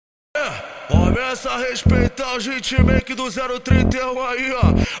Começa a respeitar os hitmakers do 031 aí,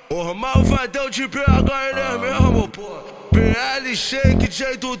 ó. O mal vai deu de BH, ele é mesmo, pô. PL, SHEIK,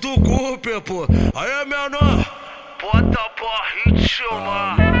 jeito do Cooper, pô. Aí, menor, bota pra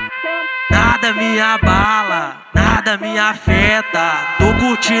ritmar. Nada me abala, nada me afeta. Tô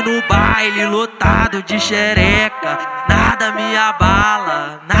curtindo o baile lotado de xereca. Nada me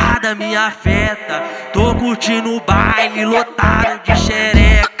abala, nada me afeta. Tô curtindo o baile lotado de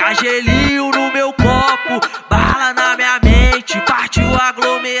xereca. Gelinho no meu copo, bala na minha mente. Partiu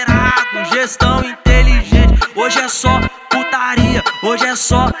aglomerado, gestão inteligente. Hoje é só putaria, hoje é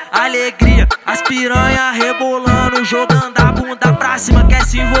só alegria. As piranha rebolando, jogando a bunda pra cima. Quer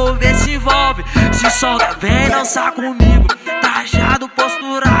se envolver, se envolve. Se solta, vem dançar comigo. Trajado,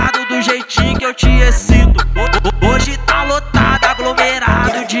 posturado, do jeitinho que eu te excito. Hoje tá lotado,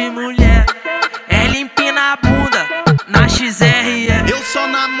 aglomerado de mulher. Ela empina a bunda na XRE. Eu só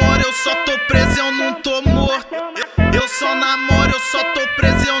namoro, eu só tô preso, eu não tô morto. Eu só namoro, eu só tô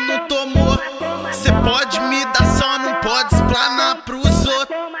preso, eu não tô morto. Cê pode me dar, só não pode explanar pros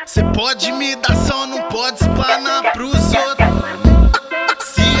outros. Cê pode me dar, só não pode explanar pros outros.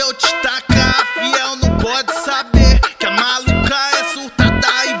 Se eu te tacar, fiel, não pode saber que a maluca é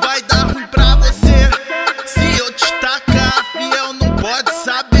surtada e vai dar ruim pra você. Se eu te tacar, fiel, não pode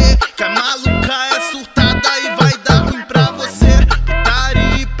saber que a maluca é surtada e vai dar ruim pra você.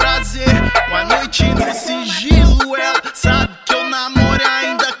 Putaria e prazer, uma noite no sigilo. Ela sabe que eu namoro e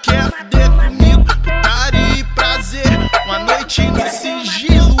ainda quer fuder comigo. Putaria e prazer, uma noite no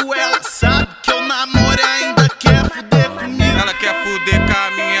sigilo. Ela sabe que eu namoro e ainda quer fuder comigo. Ela quer fuder com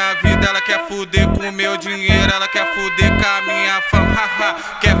a minha vida, ela quer fuder com o meu dinheiro, ela quer fuder com a minha fama, haha.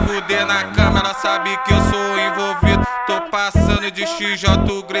 Quer fuder na cama, ela sabe que eu sou envolvido. Tô passando de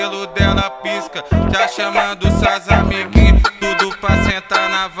XJ, o grelo dela pisca. Já chamando suas amiguinhas, tudo pra sentar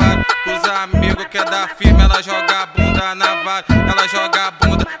na vara. Os amigos quer dar firme, ela joga a bunda na vara. Ela joga a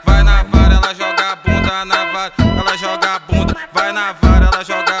bunda, vai na vara, ela joga a bunda na vara. Ela joga a bunda, vai na vara, ela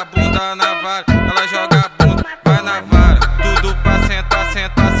joga a bunda na vara. Ela joga a bunda, vai na vara. Tudo pra sentar,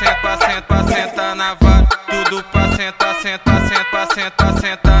 sentar, sentar, sentar, sentar na vara. Tudo pra sentar, sentar, sentar, sentar,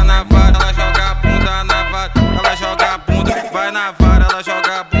 sentar na vara. Ela joga a bunda na vara, ela joga a bunda, vai na vara. Ela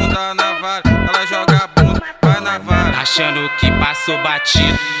joga a bunda na vara, ela joga a bunda, vai na vara. Achando que passou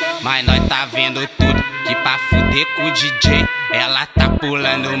batido, mas nós tá vendo tudo. Que pra fuder com o DJ, ela tá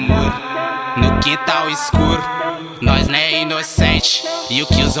pulando o muro. No quintal escuro, nós não é inocente. E o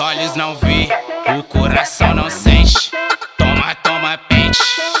que os olhos não vê, o coração não sente. Toma, toma pente,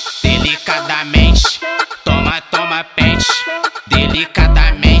 delicadamente. Toma, toma pente,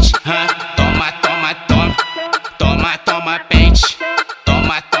 delicadamente. Toma, toma, toma. Toma, toma pente.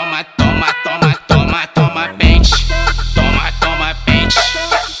 Toma, toma, toma, toma, toma, toma pente. Toma, toma pente,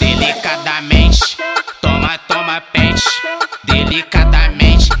 delicadamente. Toma, toma pente,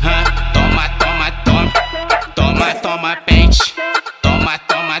 delicadamente. Toma, toma, toma. Toma, toma pente. Toma,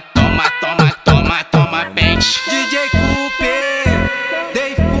 toma, toma, toma, toma, toma pente. DJ Cooper,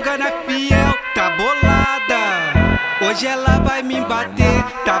 dei fuga na fiel, tá bolada. Hoje ela vai me bater,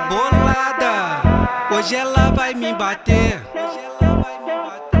 tá bolada. Hoje ela vai me bater.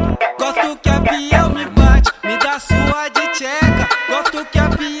 Gosto que a fiel me bate, me dá sua de tcheca. Gosto que a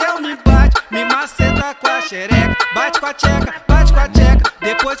fiel me bate, me maceta com a xereca. Bate com a tcheca, bate com a tcheca.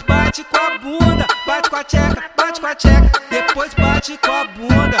 Depois bate com a bunda. Bate com a tcheca, bate com a tcheca. Depois bate com a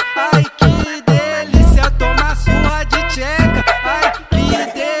bunda. Ai que delícia, toma surra de tcheca. Ai que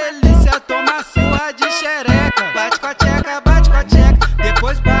delícia, toma surra de xereca. Bate com a tcheca, bate com a tcheca.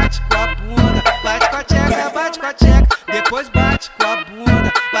 Depois bate com a bunda. Bate com a tcheca, bate com a tcheca. Depois bate com a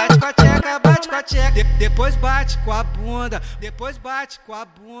bunda. Bate com a tcheca, bate com a tcheca. Depois bate com a bunda. Depois bate com a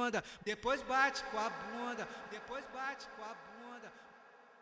bunda. Depois bate com a bunda. Depois bate com a bunda.